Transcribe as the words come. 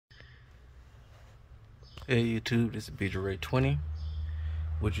Hey YouTube, this is BJ20.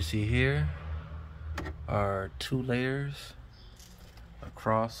 What you see here are 2 layers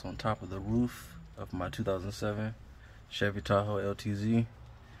across on top of the roof of my 2007 Chevy Tahoe LTZ.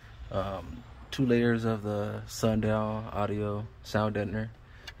 2 layers of the Sundown audio sound deadener.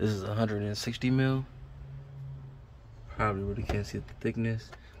 This is 160 mil. Probably really can't see the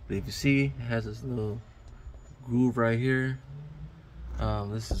thickness, but if you see, it has this little groove right here.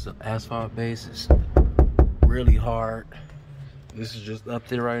 This is an asphalt base. It's really hard. This is just up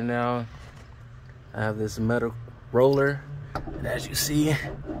there right now. I have this metal roller, and as you see,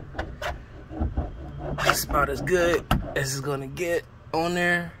 it's about as good as it's gonna get on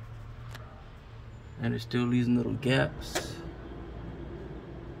there, and it still leaves little gaps.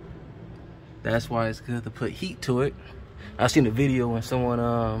 That's why it's good to put heat to it. I seen a video when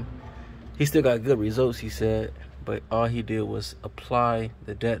someone he still got good results, he said, but all he did was apply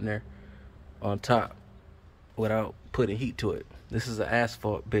the deadener on top without putting heat to it. This is an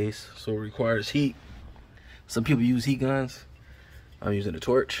asphalt base, so it requires heat. Some people use heat guns. I'm using a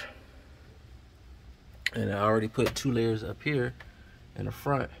torch, and I already put 2 layers up here in the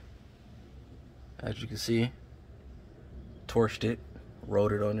front. As you can see, torched it,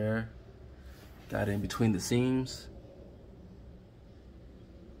 rolled it on there, got it in between the seams.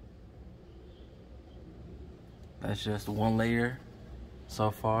 That's just 1 layer so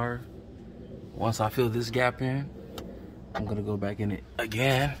far. Once I fill this gap in, I'm gonna go back in it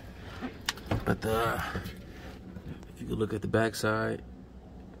again. But if you can look at the back side,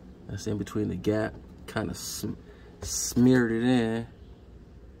 that's in between the gap, kind of smeared it in.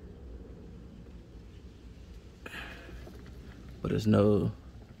 But there's nothing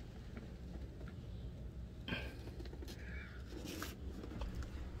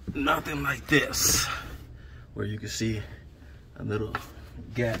like this, where you can see a little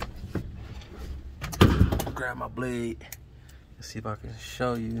gap. Grab my blade and see if I can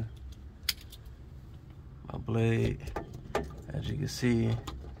show you my blade. As you can see,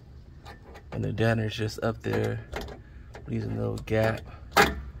 and the deadener's just up there, leaves a little gap.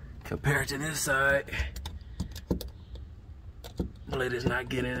 Compared to this side, blade is not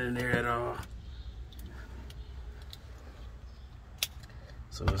getting in there at all.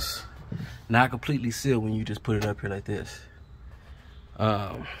 So it's not completely sealed when you just put it up here like this.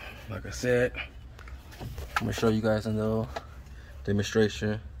 Like I said, I'm gonna show you guys a little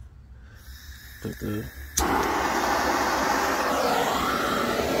demonstration. Put the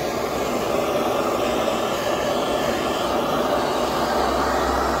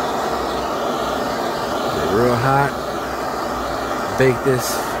real hot. Bake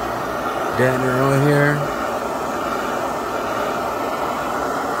this deadener on here.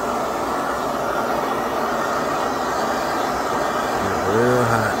 Real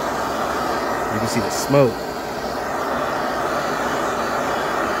hot. You can see the smoke.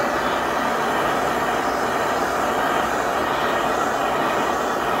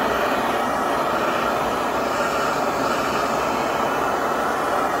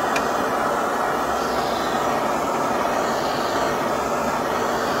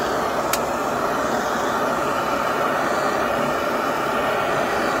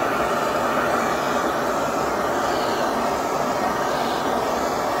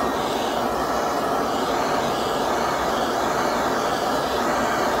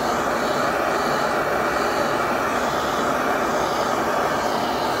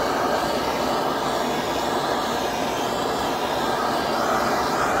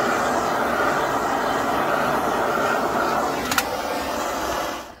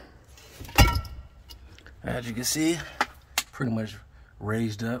 As you can see, pretty much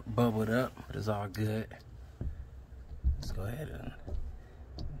raised up, bubbled up, but it's all good. Let's go ahead and,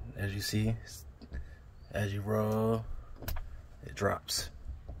 as you see, as you roll, it drops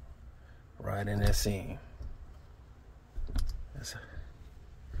right in that seam.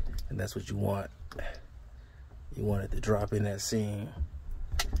 And that's what you want. You want it to drop in that seam,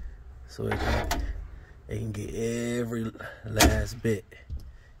 so it can get every last bit.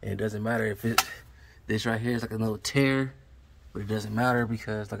 And it doesn't matter if this right here is like a little tear, but it doesn't matter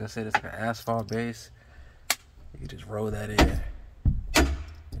because, like I said, it's like an asphalt base. You can just roll that in and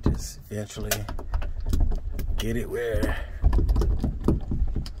just eventually get it where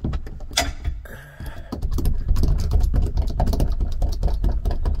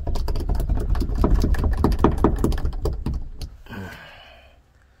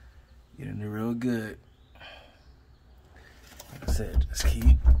getting it real good. Like I said, just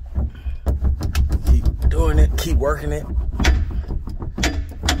keep doing it, keep working it.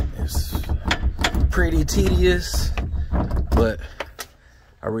 It's pretty tedious, but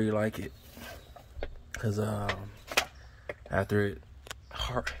I really like it. because after it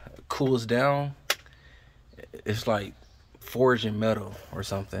cools down, it's like forging metal or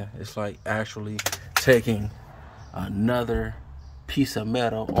something. It's like actually taking another piece of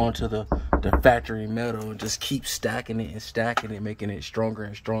metal onto the factory metal and just keep stacking it and stacking it, making it stronger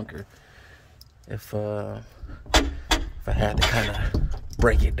and stronger. If I had to kind of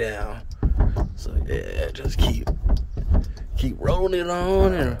break it down, so yeah, just keep rolling it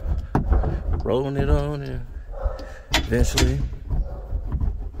on and eventually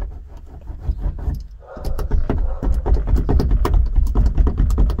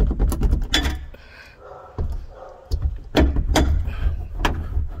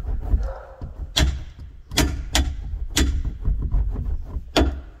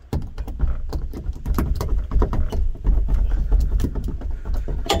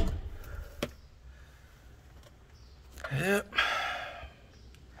yep.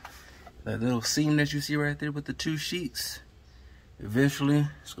 That little seam that you see right there with the two sheets, eventually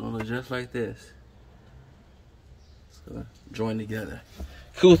it's gonna look just like this. It's gonna join together.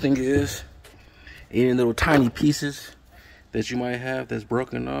 Cool thing is, any little tiny pieces that you might have that's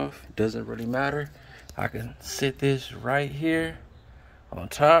broken off, doesn't really matter. I can sit this right here on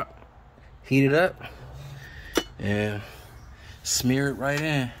top, heat it up, and smear it right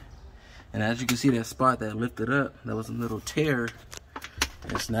in. And as you can see, that spot that lifted up, that was a little tear,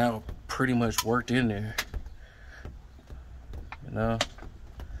 it's now pretty much worked in there, you know.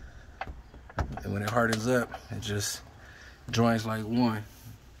 And when it hardens up, it just joins like one.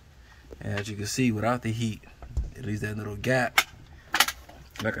 And as you can see, without the heat, it leaves that little gap.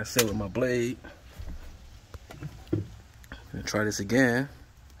 Like I said with my blade, I'm gonna try this again,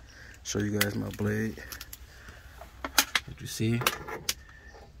 show you guys my blade. Did you see?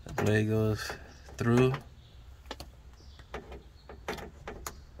 The blade goes through.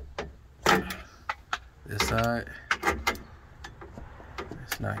 This side,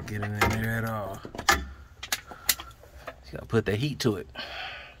 it's not getting in there at all. You gotta put that heat to it.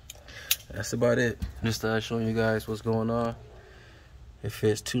 That's about it. Just showing you guys what's going on. It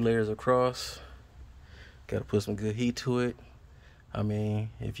fits 2 layers across. Gotta put some good heat to it. I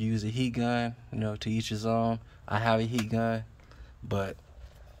mean, if you use a heat gun, you know, to each his own. I have a heat gun, but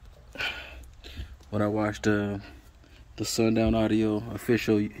when I watched the Sundown Audio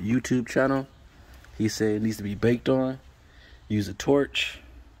official YouTube channel, he said it needs to be baked on. Use a torch,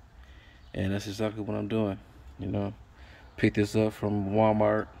 and that's exactly what I'm doing. You know, picked this up from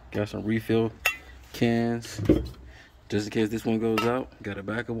Walmart. Got some refill cans just in case this one goes out. Got a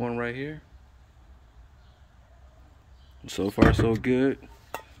backup one right here. So far, so good.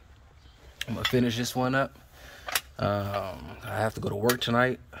 I'm gonna finish this one up. I have to go to work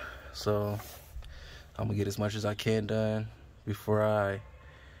tonight, so I'm gonna get as much as I can done before I,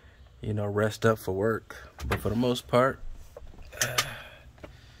 you know, rest up for work. But for the most part,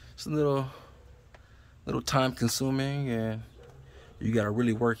 it's a little time consuming, and you gotta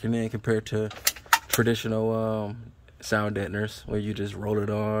really work it in compared to traditional sound deadeners where you just roll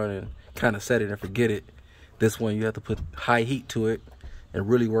it on and kind of set it and forget it. This one you have to put high heat to it and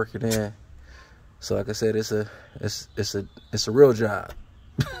really work it in. So like I said, it's a real job.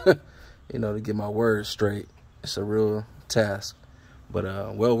 You know, to get my words straight, it's a real task, but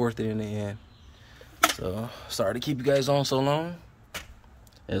well worth it in the end. So sorry to keep you guys on so long.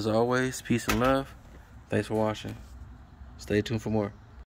 As always, peace and love. Thanks for watching. Stay tuned for more.